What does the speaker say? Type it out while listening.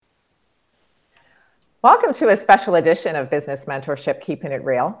Welcome to a special edition of Business Mentorship Keeping It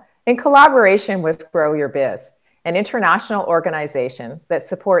Real in collaboration with Grow Your Biz, an international organization that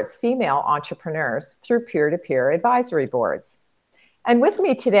supports female entrepreneurs through peer-to-peer advisory boards. And with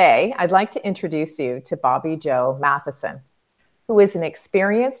me today, I'd like to introduce you to Bobby Jo Matheson, who is an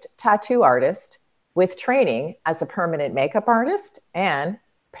experienced tattoo artist with training as a permanent makeup artist and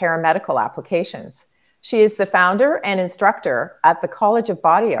paramedical applications. She is the founder and instructor at the College of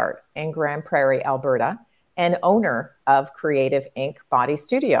Body Art in Grande Prairie, Alberta, and owner of Creative Ink Body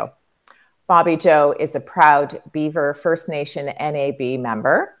Studio. Bobby Jo is a proud Beaver First Nation NAB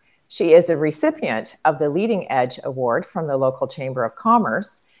member. She is a recipient of the Leading Edge Award from the local Chamber of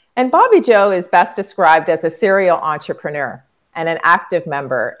Commerce. And Bobby Jo is best described as a serial entrepreneur and an active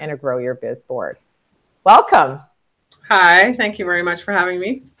member in a Grow Your Biz board. Welcome. Hi, thank you very much for having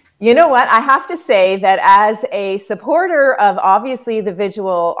me. You know what? I have to say that as a supporter of obviously the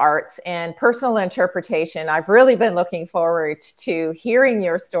visual arts and personal interpretation, I've really been looking forward to hearing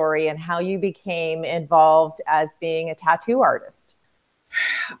your story and how you became involved as being a tattoo artist.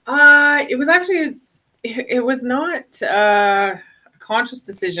 It was not a conscious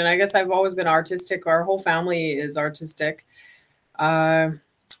decision. I guess I've always been artistic. Our whole family is artistic.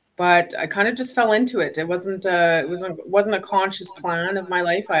 But I kind of just fell into it. It wasn't a conscious plan of my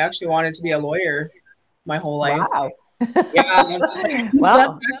life. I actually wanted to be a lawyer my whole life. Wow. Yeah,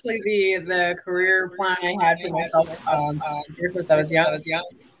 that's actually the career plan I had for myself ever since I was young.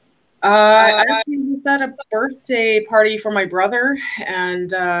 I actually was at a birthday party for my brother,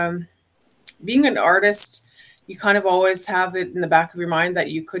 and being an artist, you kind of always have it in the back of your mind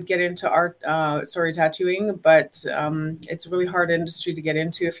that you could get into tattooing, but it's a really hard industry to get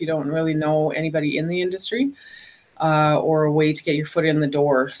into if you don't really know anybody in the industry or a way to get your foot in the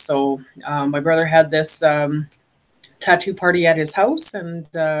door. So my brother had this tattoo party at his house, and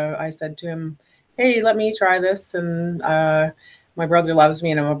I said to him, hey, let me try this. And my brother loves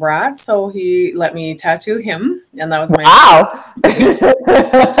me and I'm a brat, so he let me tattoo him, and that was my wow.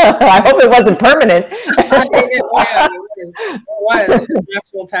 I hope it wasn't permanent. It was an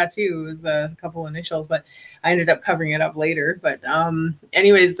actual tattoo. It was a couple initials, but I ended up covering it up later. But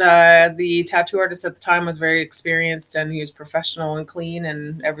anyways, the tattoo artist at the time was very experienced, and he was professional and clean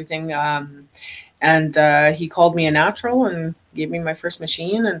and everything. And he called me a natural and gave me my first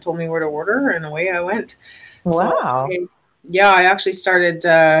machine and told me where to order, and away I went. Wow. So, yeah, I actually started,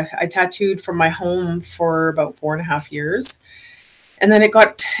 I tattooed from my home for about 4.5 years. And then it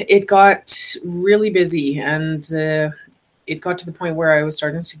got really busy, and it got to the point where I was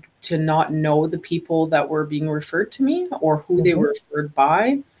starting to not know the people that were being referred to me or who they were referred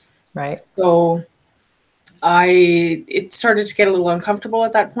by. Right. So it started to get a little uncomfortable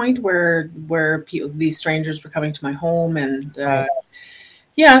at that point where these strangers were coming to my home, and Right.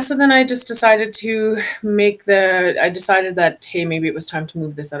 yeah, so then I just decided that, hey, maybe it was time to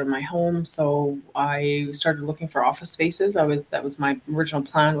move this out of my home. So I started looking for office spaces. That was my original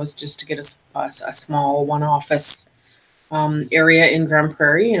plan, was just to get a small one office area in Grande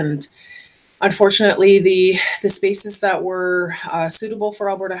Prairie. And unfortunately, the spaces that were suitable for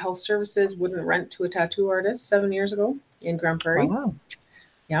Alberta Health Services wouldn't rent to a tattoo artist 7 years ago in Grande Prairie. Wow.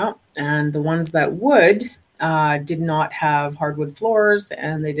 Yeah, and the ones that would did not have hardwood floors,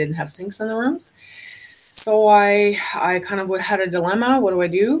 and they didn't have sinks in the rooms. So I kind of had a dilemma. What do I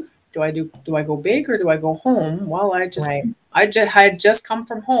do? Do I go big or do I go home? Well, I had just come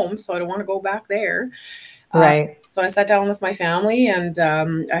from home, so I don't want to go back there. Right. So I sat down with my family, and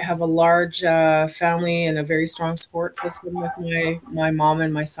I have a large family and a very strong support system with my mom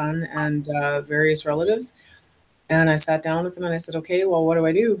and my son and various relatives. And I sat down with them and I said, okay, well, what do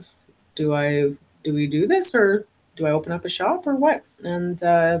I do? Do we do this, or do I open up a shop, or what? And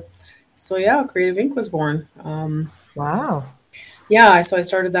so yeah, Creative Ink was born. Wow. Yeah, so I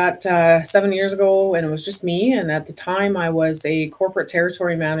started that 7 years ago, and it was just me. And at the time, I was a corporate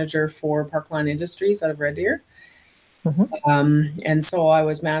territory manager for Parkland Industries out of Red Deer. And so I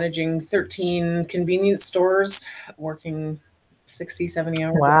was managing 13 convenience stores, working 60, 70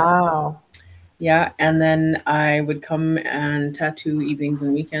 hours. Wow. Yeah, and then I would come and tattoo evenings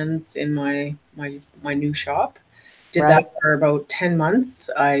and weekends in my new shop. Did that for about 10 months.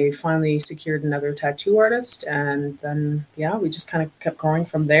 I finally secured another tattoo artist, and then we just kind of kept growing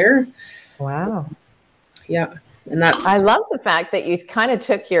from there. Wow. Yeah, and I love the fact that you kind of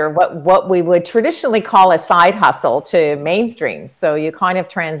took your what we would traditionally call a side hustle to mainstream. So you kind of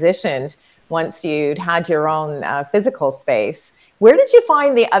transitioned once you'd had your own physical space. Where did you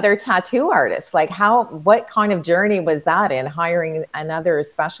find the other tattoo artists? Like what kind of journey was that in hiring another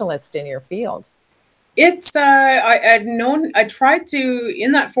specialist in your field? It's I tried to,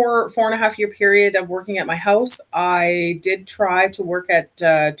 in that 4.5 year period of working at my house, I did try to work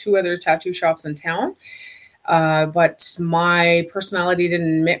at two other tattoo shops in town. But my personality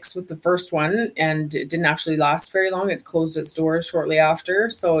didn't mix with the first one, and it didn't actually last very long. It closed its doors shortly after.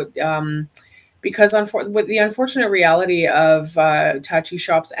 So because with the unfortunate reality of tattoo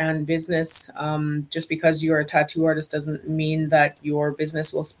shops and business, just because you're a tattoo artist doesn't mean that your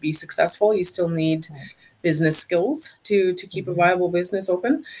business will be successful. You still need business skills to keep a viable business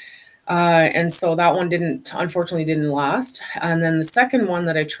open. And so that one unfortunately didn't last. And then the second one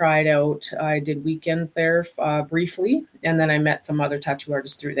that I tried out, I did weekends there briefly, and then I met some other tattoo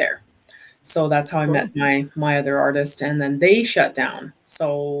artists through there. So that's how I met my other artist, and then they shut down.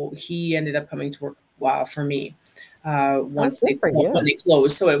 So he ended up coming to work for me when they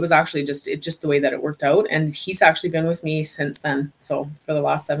closed. So it was actually just the way that it worked out, and he's actually been with me since then. So for the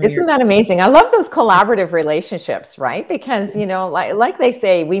last 7 years. Isn't that amazing? I love those collaborative relationships, right? Because, you know, like they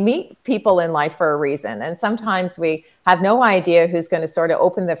say, we meet people in life for a reason, and sometimes we have no idea who's going to sort of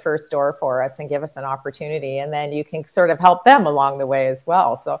open the first door for us and give us an opportunity, and then you can sort of help them along the way as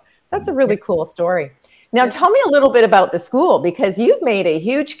well. So that's a really cool story. Now, tell me a little bit about the school, because you've made a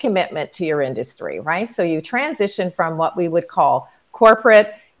huge commitment to your industry, right? So you transitioned from what we would call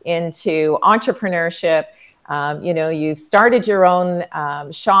corporate into entrepreneurship. You know, you've started your own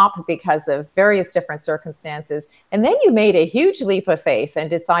shop because of various different circumstances. And then you made a huge leap of faith and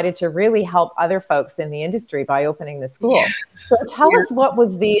decided to really help other folks in the industry by opening the school. Yeah. So tell us, what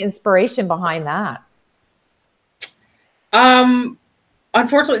was the inspiration behind that?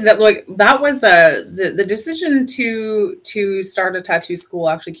 Unfortunately, that was the decision to start a tattoo school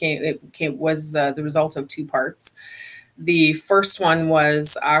actually was the result of two parts. The first one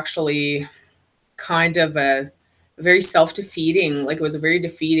was actually kind of a very self-defeating, like it was a very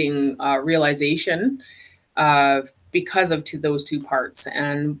defeating realization because of those two parts.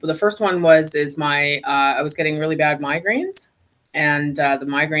 And the first one was I was getting really bad migraines, and the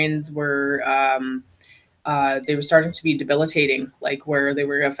migraines were they were starting to be debilitating, like where they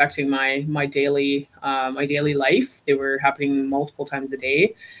were affecting my daily life. They were happening multiple times a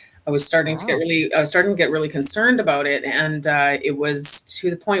day. I was starting to get really concerned about it, and it was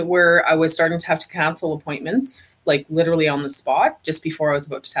to the point where I was starting to have to cancel appointments, like literally on the spot, just before I was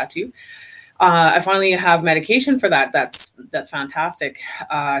about to tattoo. I finally have medication for that. That's fantastic.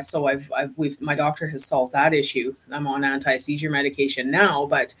 So my doctor has solved that issue. I'm on anti-seizure medication now,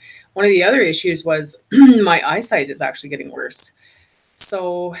 but one of the other issues was my eyesight is actually getting worse.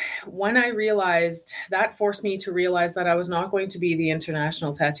 So when I realized that, forced me to realize that I was not going to be the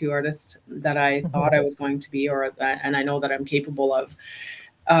international tattoo artist that I thought I was going to be, and I know that I'm capable of.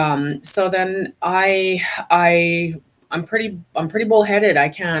 So then I'm pretty bullheaded. I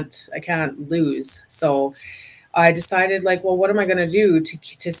can't lose. So I decided, like, well, what am I going to do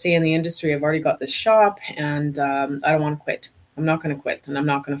to stay in the industry? I've already got this shop, and I don't want to quit. I'm not going to quit, and I'm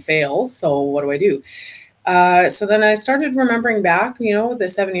not going to fail. So what do I do? So then I started remembering back, the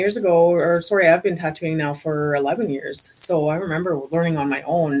 7 years ago, I've been tattooing now for 11 years. So I remember learning on my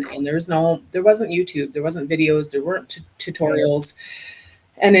own, and there wasn't YouTube, there wasn't videos, there weren't tutorials.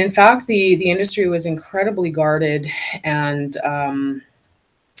 And in fact, the industry was incredibly guarded, and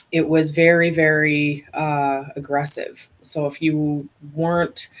it was very, very aggressive. So if you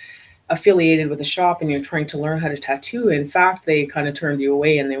weren't affiliated with a shop and you're trying to learn how to tattoo, in fact, they kind of turned you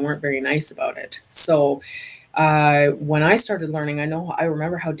away, and they weren't very nice about it. So when I started learning, I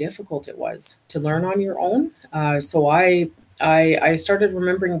remember how difficult it was to learn on your own. So I started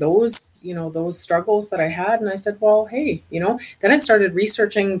remembering those struggles that I had, and I said, well, hey, then I started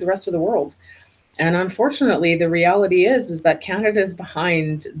researching the rest of the world. And unfortunately, the reality is that Canada is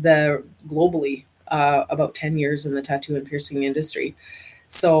behind globally about 10 years in the tattoo and piercing industry.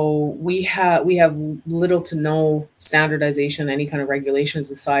 So we have little to no standardization, any kind of regulations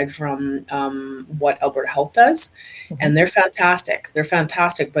aside from what Alberta Health does. And they're fantastic.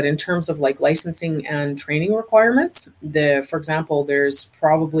 But in terms of like licensing and training requirements, for example, there's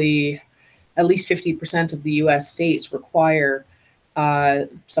probably at least 50% of the US states require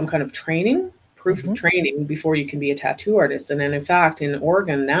some kind of proof of training before you can be a tattoo artist. And then in fact, in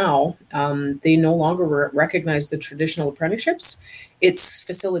Oregon now, they no longer recognize the traditional apprenticeships. It's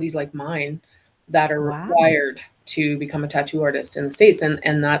facilities like mine that are required to become a tattoo artist in the States.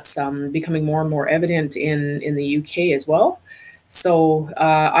 And that's becoming more and more evident in the UK as well. So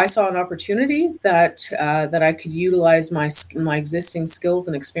I saw an opportunity that I could utilize my existing skills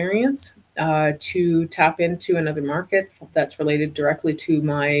and experience to tap into another market that's related directly to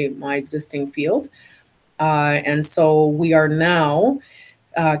my existing field. And so we are now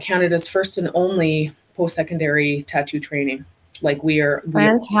Canada's first and only post-secondary tattoo training. Like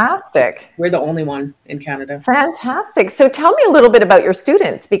Fantastic. We're the only one in Canada. Fantastic. So tell me a little bit about your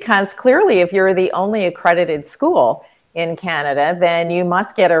students, because clearly if you're the only accredited school in Canada, then you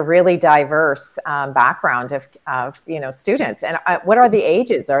must get a really diverse background of students. And what are the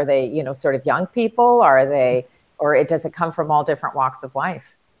ages? Are they, sort of young people? Does it come from all different walks of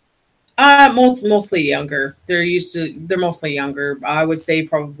life? Mostly younger. They're mostly younger. I would say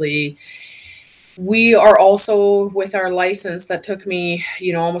probably. We are also, with our license that took me,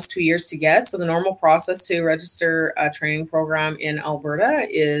 almost 2 years to get. So the normal process to register a training program in Alberta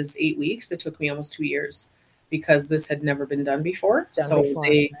is 8 weeks. It took me almost 2 years because this had never been done before.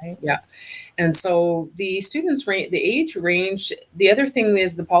 Right? Yeah. And so the students the age range. The other thing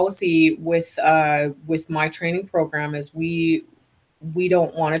is the policy with my training program is we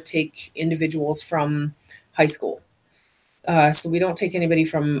don't want to take individuals from high school. So we don't take anybody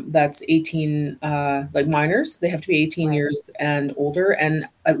from that's 18, like minors. They have to be 18 Right. years and older and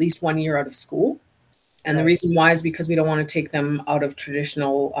at least 1 year out of school. And Right. the reason why is because we don't want to take them out of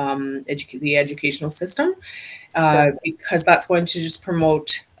traditional the educational system, Sure. because that's going to just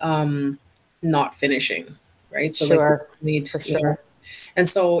promote not finishing, right? So Sure. need For sure. and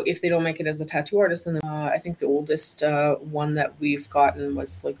so if they don't make it as a tattoo artist, then I think the oldest one that we've gotten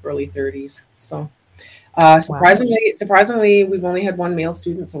was like early 30s. So. Surprisingly, we've only had one male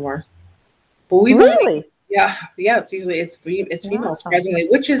student so far. But we've Really? yeah. It's usually it's female, Wow. surprisingly,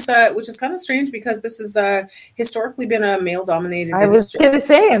 which is kind of strange because this is historically been a male dominated I was industry. going to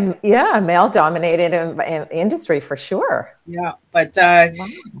say, male dominated industry for sure. Yeah, but Wow.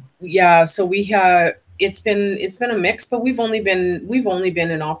 yeah, so it's been a mix, but we've only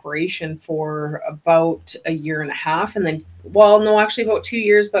been in operation for about a year and a half, and then actually about 2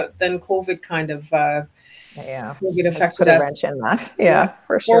 years, but then COVID kind of Yeah. COVID affected Put a us. wrench in that. Yeah,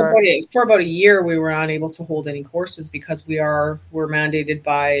 for For sure. about a year, we were not able to hold any courses because we're mandated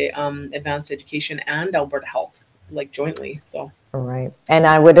by Advanced Education and Alberta Health, like jointly. So Right. And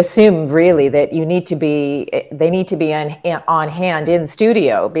I would assume really that they need to be on hand in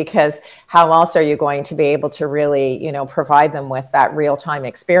studio, because how else are you going to be able to really, provide them with that real time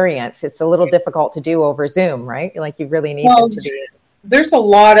experience? It's a little difficult to do over Zoom, right? Like you really need them to be. There's a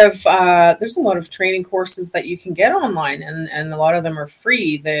lot of training courses that you can get online, and a lot of them are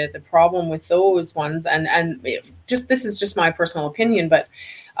free. The problem with those ones, and this is just my personal opinion, but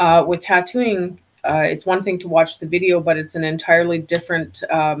with tattooing, it's one thing to watch the video, but it's an entirely different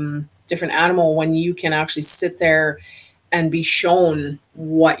animal when you can actually sit there and be shown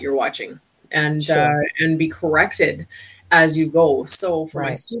what you're watching and Sure. and be corrected as you go. So for my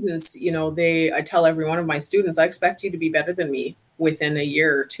Right. students, I tell every one of my students, I expect you to be better than me within a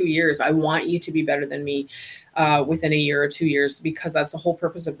year or 2 years. I want you to be better than me within a year or 2 years, because that's the whole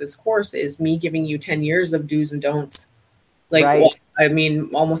purpose of this course, is me giving you 10 years of do's and don'ts. Like, Right. I mean,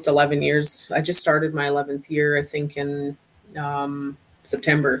 almost 11 years. I just started my 11th year, I think, in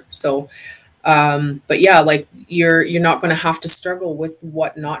September. So, but yeah, like you're not going to have to struggle with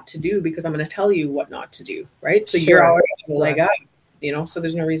what not to do, because I'm going to tell you what not to do, right? So you're Sure. already on the leg up, so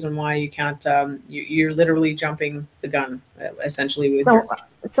there's no reason why you can't. You're literally jumping the gun, essentially. With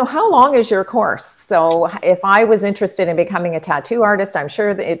So how long is your course? So if I was interested in becoming a tattoo artist, I'm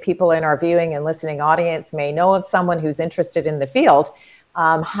sure that people in our viewing and listening audience may know of someone who's interested in the field.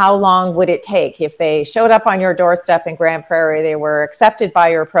 How long would it take if they showed up on your doorstep in Grand Prairie, they were accepted by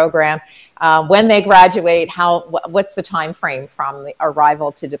your program? When they graduate, what's the time frame from the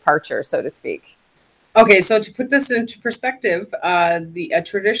arrival to departure, so to speak? Okay, so to put this into perspective, a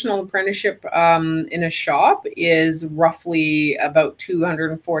traditional apprenticeship in a shop is roughly about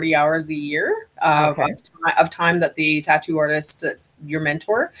 240 hours a year of time that the tattoo artist, that's your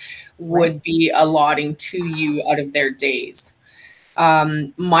mentor, would be allotting to you out of their days.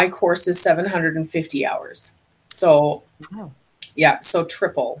 My course is 750 hours. So, yeah, so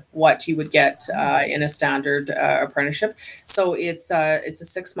triple what you would get in a standard apprenticeship. So it's a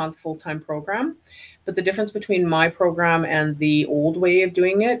 6-month full-time program. But the difference between my program and the old way of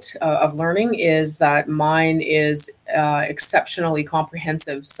doing it, of learning, is that mine is exceptionally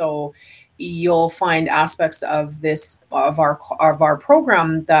comprehensive. So you'll find aspects of our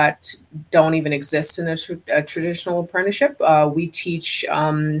program that don't even exist in a traditional apprenticeship. We teach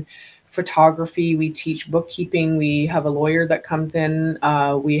photography, we teach bookkeeping, we have a lawyer that comes in,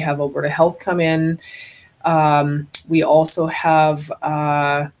 we have Alberta Health come in. We also have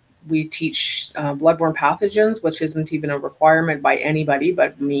we teach bloodborne pathogens, which isn't even a requirement by anybody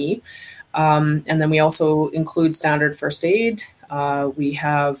but me. And then we also include standard first aid. We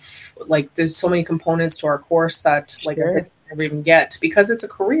have, there's so many components to our course that, like I said, you never even get, because it's a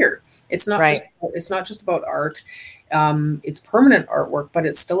career. It's not Right. just about art. It's permanent artwork, but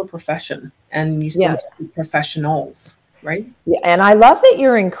it's still a profession, and you still Yes. need professionals, right? Yeah, and I love that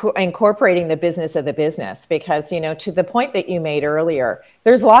you're incorporating the business of the business because, to the point that you made earlier,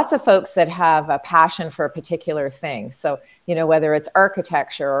 there's lots of folks that have a passion for a particular thing. So, whether it's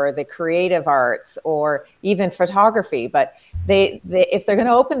architecture or the creative arts or even photography, but if they're going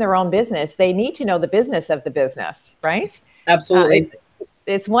to open their own business, they need to know the business of the business, right? Absolutely.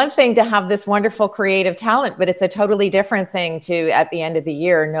 It's one thing to have this wonderful creative talent, but it's a totally different thing to, at the end of the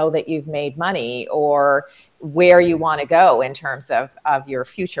year, know that you've made money or where you want to go in terms of your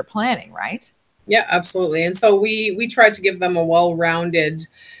future planning, right? Yeah, absolutely. And so we tried to give them a well-rounded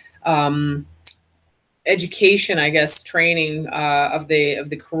education, I guess, training of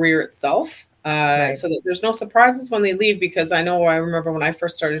the career itself, Right. so that there's no surprises when they leave. Because I remember when I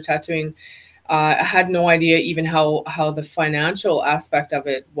first started tattooing, I had no idea even how the financial aspect of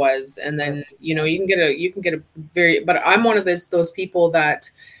it was. And then you can get a very, but I'm one of those people that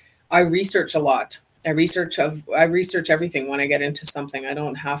I research a lot. I research everything when I get into something. I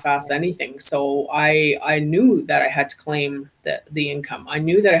don't half-ass anything. So I knew that I had to claim the income. I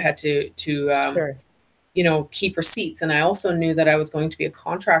knew that I had to Sure. keep receipts, and I also knew that I was going to be a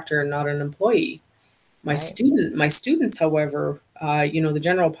contractor and not an employee. My students, however, the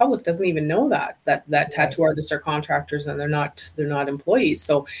general public doesn't even know that tattoo artists are contractors and they're not employees.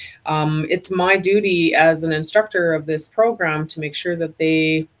 So it's my duty as an instructor of this program to make sure that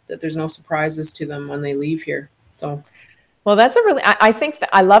there's no surprises to them when they leave here. So. Well, that's I think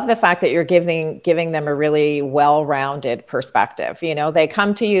I love the fact that you're giving them a really well-rounded perspective. They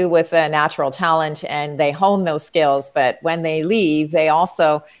come to you with a natural talent and they hone those skills, but when they leave, they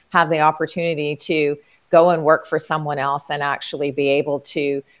also have the opportunity to go and work for someone else and actually be able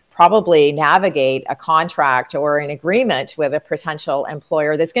to probably navigate a contract or an agreement with a potential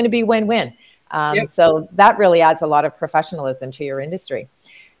employer that's going to be win-win. Yep. So that really adds a lot of professionalism to your industry.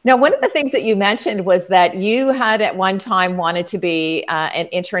 Now, one of the things that you mentioned was that you had at one time wanted to be an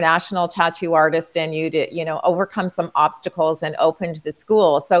international tattoo artist, and you did, overcome some obstacles and opened the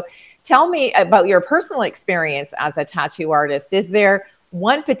school. So tell me about your personal experience as a tattoo artist. Is there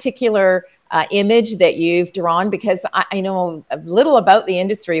one particular image that you've drawn? Because I know a little about the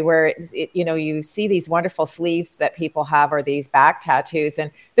industry where you see these wonderful sleeves that people have or these back tattoos,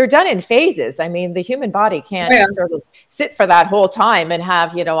 and they're done in phases. I mean, the human body can't just sort of sit for that whole time and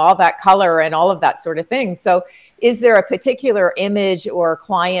have, all that color and all of that sort of thing. So is there a particular image or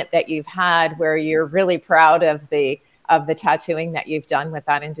client that you've had where you're really proud of the tattooing that you've done with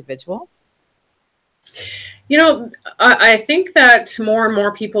that individual? I think that more and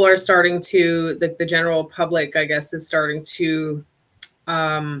more people are starting to, the general public, I guess, is starting to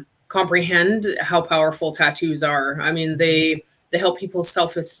comprehend how powerful tattoos are. I mean, they help people's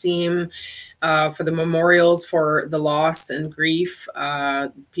self-esteem, for the memorials, for the loss and grief.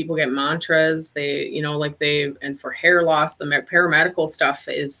 People get mantras. And for hair loss, the paramedical stuff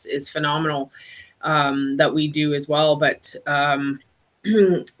is phenomenal, that we do as well. But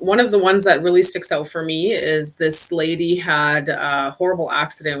one of the ones that really sticks out for me is this lady had a horrible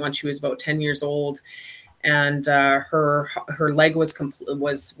accident when she was about 10 years old, and her leg was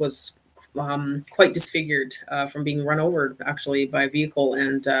quite disfigured from being run over, actually, by a vehicle,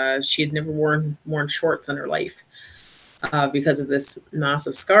 and she had never worn shorts in her life because of this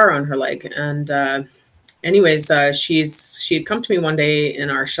massive scar on her leg. And anyways, she had come to me one day in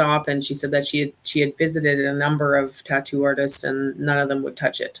our shop, and she said that she had visited a number of tattoo artists and none of them would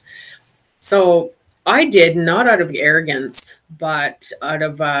touch it. So I did, not out of arrogance, but out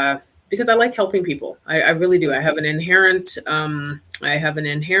of because I like helping people. I really do. I have an inherent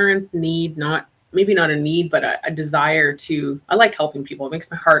need, maybe not a need, but a desire to. I like helping people. It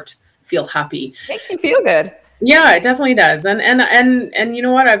makes my heart feel happy. Makes you feel good. Yeah, it definitely does. And you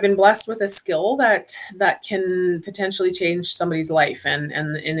know what? I've been blessed with a skill that can potentially change somebody's life. And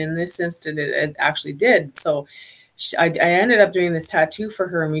in this instance, it actually did. So I ended up doing this tattoo for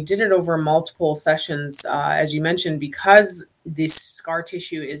her, and we did it over multiple sessions, as you mentioned, because this scar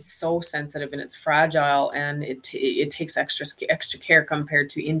tissue is so sensitive and it's fragile, and it takes extra care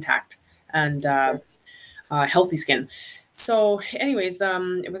compared to intact and healthy skin. So anyways,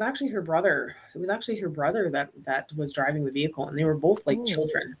 it was actually her brother. It was actually her brother that was driving the vehicle, and they were both like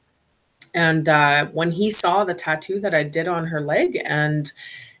children. And when he saw the tattoo that I did on her leg, and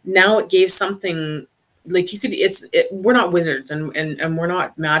now it gave something like we're not wizards and we're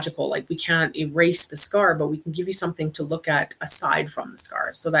not magical. Like, we can't erase the scar, but we can give you something to look at aside from the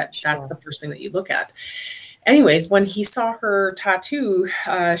scar. So that's the first thing that you look at. Anyways, when he saw her tattoo,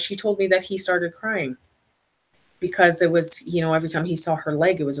 she told me that he started crying. because it was, every time he saw her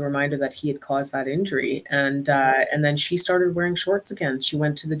leg, it was a reminder that he had caused that injury. And then she started wearing shorts again. She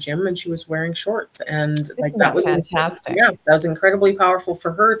went to the gym and she was wearing shorts, and Isn't that was fantastic. Yeah, that was incredibly powerful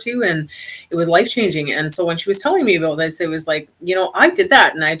for her too, and it was life changing. And so when she was telling me about this, it was like, I did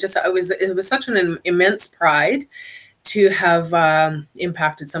that, and it was such an immense pride to have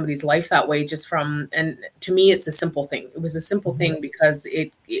impacted somebody's life that way, and to me, it's a simple thing. It was a simple thing because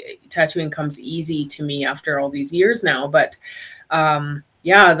tattooing comes easy to me after all these years now. But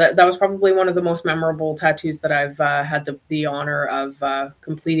that was probably one of the most memorable tattoos that I've had the honor of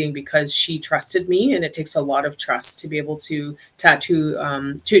completing, because she trusted me, and it takes a lot of trust to be able to tattoo,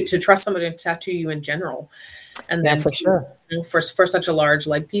 to trust somebody to tattoo you in general. And then for sure, for such a large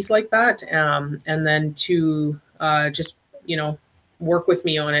leg piece like that, and then to just work with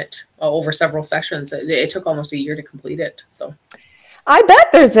me on it over several sessions. It took almost a year to complete it. So I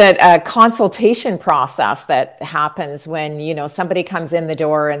bet there's a consultation process that happens when, somebody comes in the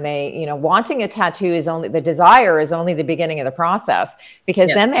door and they, wanting a tattoo is only the desire is only the beginning of the process, because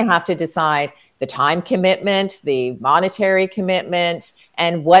then they have to decide the time commitment, the monetary commitment,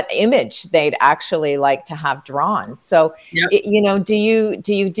 and what image they'd actually like to have drawn. So, do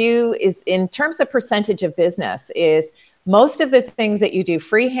you is in terms of percentage of business, is most of the things that you do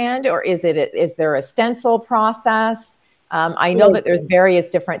freehand, or is there a stencil process? I know that there's various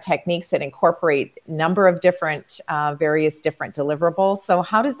different techniques that incorporate a number of various different deliverables. So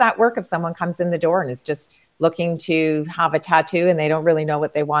how does that work if someone comes in the door and is just looking to have a tattoo and they don't really know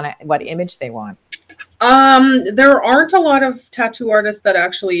what they want, what image they want? There aren't a lot of tattoo artists that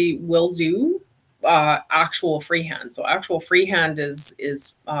actually will do actual freehand. So actual freehand is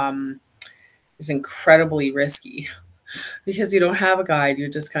incredibly risky, because you don't have a guide. You're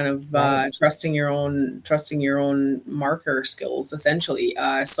just kind of trusting your own marker skills, essentially.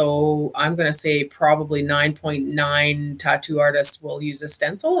 So I'm going to say probably 9.9 tattoo artists will use a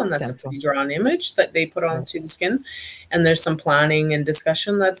stencil, and that's a pre-drawn image that they put onto the skin. And there's some planning and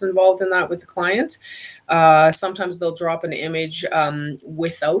discussion that's involved in that with the client. Sometimes they'll drop an image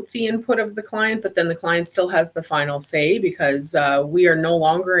without the input of the client, but then the client still has the final say, because we are no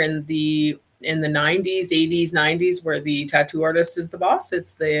longer in the 90s, 80s, 90s, where the tattoo artist is the boss.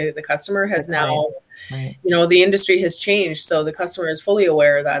 It's the customer has now, the industry has changed. So the customer is fully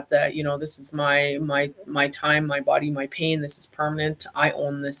aware that this is my time, my body, my pain. This is permanent. I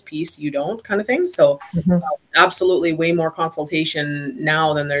own this piece. You don't, kind of thing. So absolutely way more consultation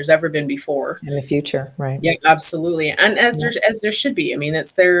now than there's ever been before. In the future, right? Yeah, absolutely. And as there should be. I mean,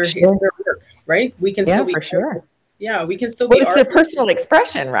 it's their work, right? We can still be for sure. Yeah, we can still be. It's a personal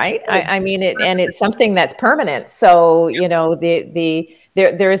expression, right? I mean, and it's something that's permanent. So,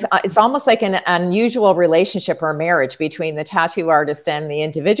 it's almost like an unusual relationship or marriage between the tattoo artist and the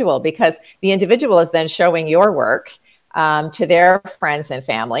individual, because the individual is then showing your work to their friends and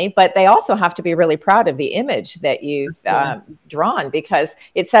family, but they also have to be really proud of the image that you've drawn, because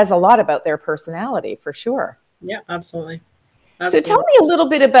it says a lot about their personality, for sure. Yeah, absolutely. So tell me a little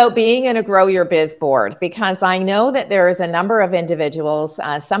bit about being in a Grow Your Biz board, because I know that there is a number of individuals.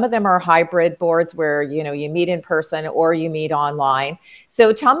 Some of them are hybrid boards where, you meet in person or you meet online.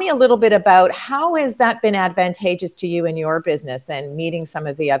 So tell me a little bit about how has that been advantageous to you in your business and meeting some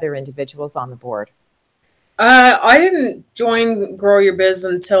of the other individuals on the board? I didn't join Grow Your Biz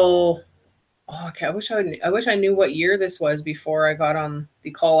until, I wish I knew what year this was before I got on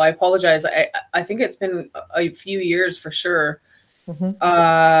the call. I apologize. I think it's been a few years for sure.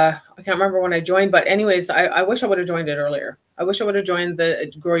 I can't remember when I joined, but anyways, I wish I would have joined it earlier. I wish I would have joined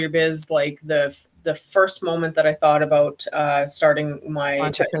the Grow Your Biz, like the first moment that I thought about starting my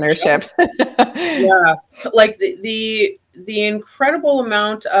entrepreneurship. Yeah, like the incredible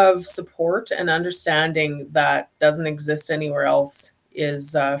amount of support and understanding that doesn't exist anywhere else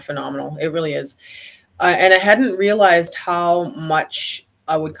is phenomenal. It really is. And I hadn't realized how much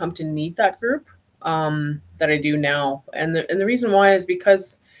I would come to need that group that I do now. And the reason why is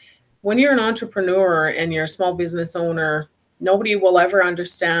because when you're an entrepreneur and you're a small business owner, nobody will ever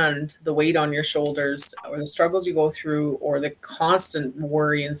understand the weight on your shoulders or the struggles you go through or the constant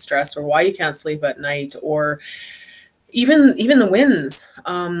worry and stress or why you can't sleep at night or even the wins,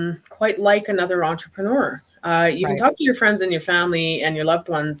 quite like another entrepreneur. You can talk to your friends and your family and your loved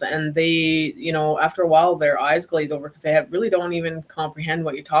ones, and they, after a while, their eyes glaze over because they really don't even comprehend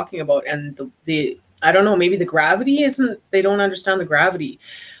what you're talking about. And the I don't know, maybe the gravity they don't understand the gravity.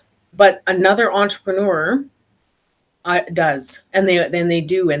 But another entrepreneur does, and they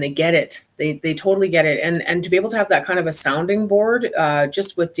do, and they get it. They totally get it. And to be able to have that kind of a sounding board,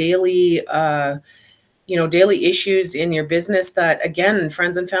 just with daily daily issues in your business that, again,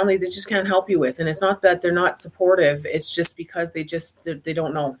 friends and family, they just can't help you with. And it's not that they're not supportive. It's just because they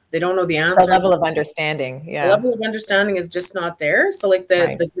don't know. They don't know the answer. The level of understanding. Yeah. The level of understanding is just not there. So like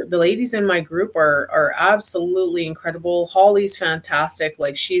the ladies in my group are absolutely incredible. Holly's fantastic.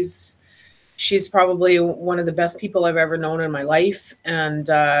 Like she's probably one of the best people I've ever known in my life. And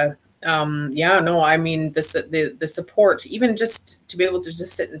I mean, the support, even just to be able to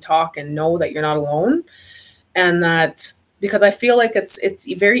just sit and talk and know that you're not alone, and that, because I feel like it's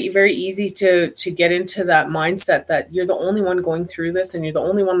very, very easy to get into that mindset that you're the only one going through this, and you're the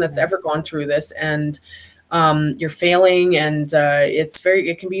only one that's ever gone through this, and you're failing, and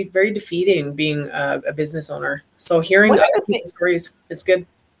it can be very defeating being a business owner. So hearing other people's stories, it's good.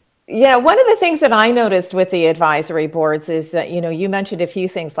 Yeah, one of the things that I noticed with the advisory boards is that, you mentioned a few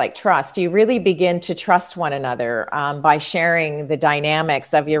things like trust. You really begin to trust one another by sharing the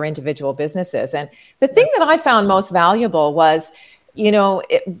dynamics of your individual businesses. And the thing that I found most valuable was, we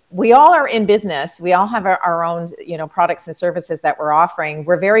all are in business. We all have our own, products and services that we're offering.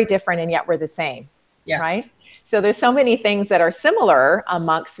 We're very different, and yet we're the same. Yes. Right? So there's so many things that are similar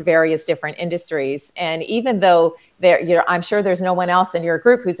amongst various different industries. And even though I'm sure there's no one else in your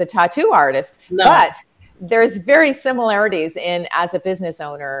group who's a tattoo artist, but there's very similarities in, as a business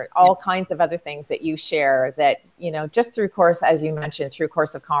owner, all kinds of other things that you share that, just through course, as you mentioned, through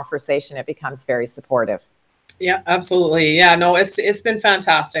course of conversation, it becomes very supportive. Yeah, absolutely. Yeah, no, it's been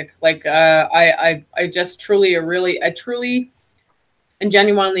fantastic. Like, I just truly and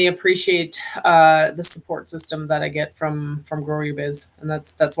genuinely appreciate the support system that I get from Grow Your Biz, and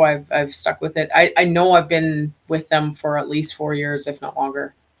that's why I've stuck with it. I know I've been with them for at least 4 years, if not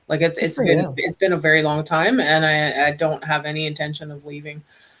longer. Like it's been a very long time, and I don't have any intention of leaving.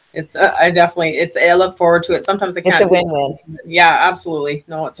 I look forward to it. Sometimes I can't. It's a win-win. Yeah, absolutely.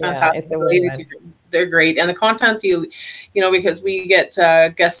 No, it's fantastic. They're great, and the content because we get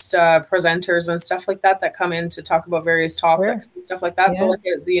guest presenters and stuff like that come in to talk about various topics and stuff like that. So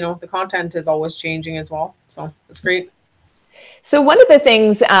the content is always changing as well. So it's great. So one of the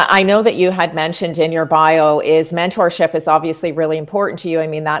things I know that you had mentioned in your bio is mentorship is obviously really important to you. I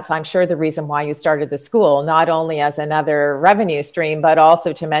mean, that's, I'm sure, the reason why you started the school, not only as another revenue stream, but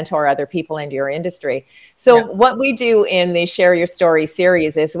also to mentor other people into your industry. So what we do in the Share Your Story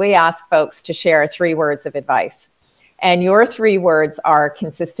series is we ask folks to share 3 words of advice. And your 3 words are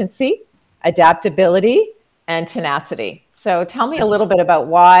consistency, adaptability, and tenacity. So tell me a little bit about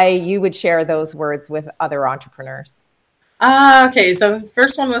why you would share those words with other entrepreneurs. Okay, so the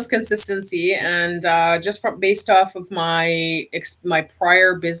first one was consistency, and based off of my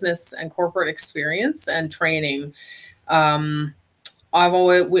prior business and corporate experience and training, I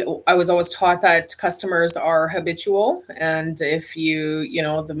was always taught that customers are habitual, and if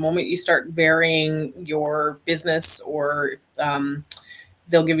the moment you start varying your business, or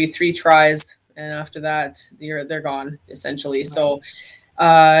they'll give you 3 tries, and after that they're gone essentially. So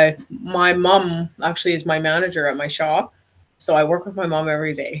my mom actually is my manager at my shop. So I work with my mom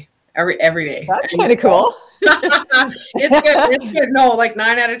every day. Every day. That's kind of cool. It's good. It's good. No, like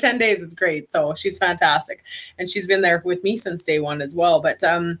 9 out of 10 days, it's great. So she's fantastic, and she's been there with me since day one as well. But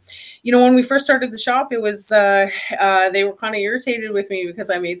when we first started the shop, it was they were kind of irritated with me because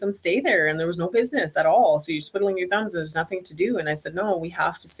I made them stay there, and there was no business at all. So you're twiddling your thumbs. There's nothing to do, and I said, no, we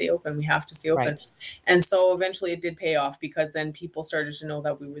have to stay open. We have to stay open. Right. And so eventually, it did pay off because then people started to know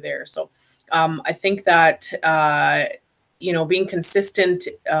that we were there. So I think that. Being consistent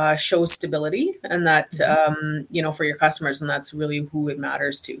shows stability, and that, for your customers, and that's really who it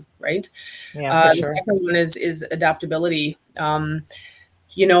matters to, right? Yeah, for sure. The second one is adaptability.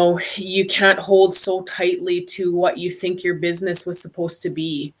 You can't hold so tightly to what you think your business was supposed to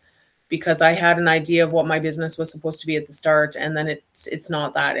be, because I had an idea of what my business was supposed to be at the start, and then it's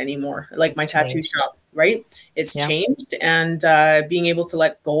not that anymore. Like my tattoo shop, right? It's changed, and being able to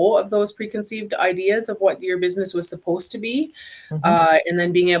let go of those preconceived ideas of what your business was supposed to be, and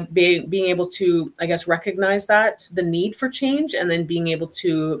then being able to, I guess, recognize that the need for change, and then being able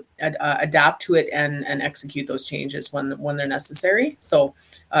to adapt to it and execute those changes when they're necessary. So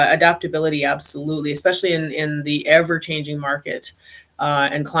adaptability, absolutely, especially in the ever-changing market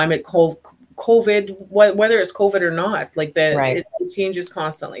and climate. COVID, whether it's COVID or not, like it changes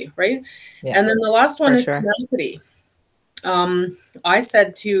constantly, right? Yeah. And then the last one is tenacity. I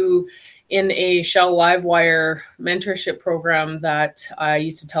said in a Shell Livewire mentorship program that I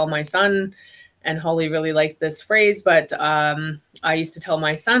used to tell my son, and Holly really liked this phrase, but I used to tell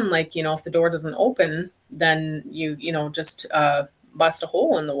my son, like, if the door doesn't open, then just bust a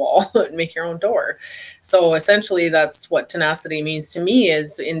hole in the wall and make your own door. So essentially, that's what tenacity means to me.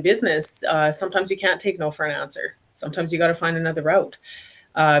 Is in business, sometimes you can't take no for an answer. Sometimes you got to find another route.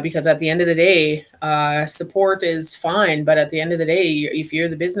 Because at the end of the day, support is fine, but at the end of the day, if you're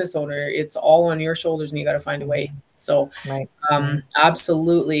the business owner, it's all on your shoulders, and you got to find a way. So,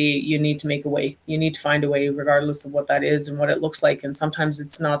 absolutely, you need to make a way. You need to find a way, regardless of what that is and what it looks like. And sometimes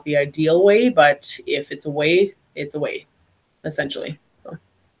it's not the ideal way, but if it's a way, it's a way, essentially.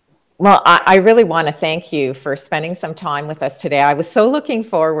 Well, I really want to thank you for spending some time with us today. I was so looking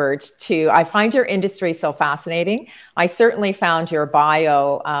forward to, I find your industry so fascinating. I certainly found your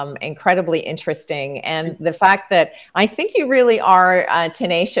bio incredibly interesting. And the fact that I think you really are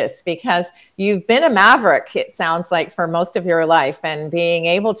tenacious, because you've been a maverick, it sounds like, for most of your life. And being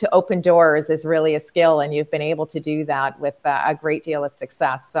able to open doors is really a skill. And you've been able to do that with a great deal of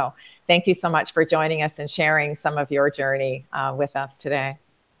success. So thank you so much for joining us and sharing some of your journey with us today.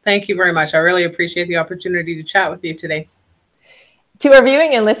 Thank you very much. I really appreciate the opportunity to chat with you today. To our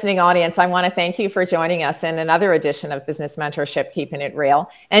viewing and listening audience, I want to thank you for joining us in another edition of Business Mentorship, Keeping It Real.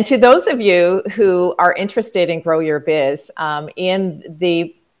 And to those of you who are interested in Grow Your Biz, in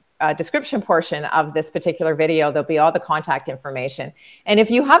the description portion of this particular video, there'll be all the contact information. And if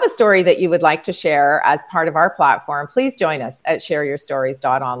you have a story that you would like to share as part of our platform, please join us at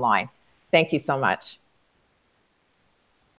shareyourstories.online. Thank you so much.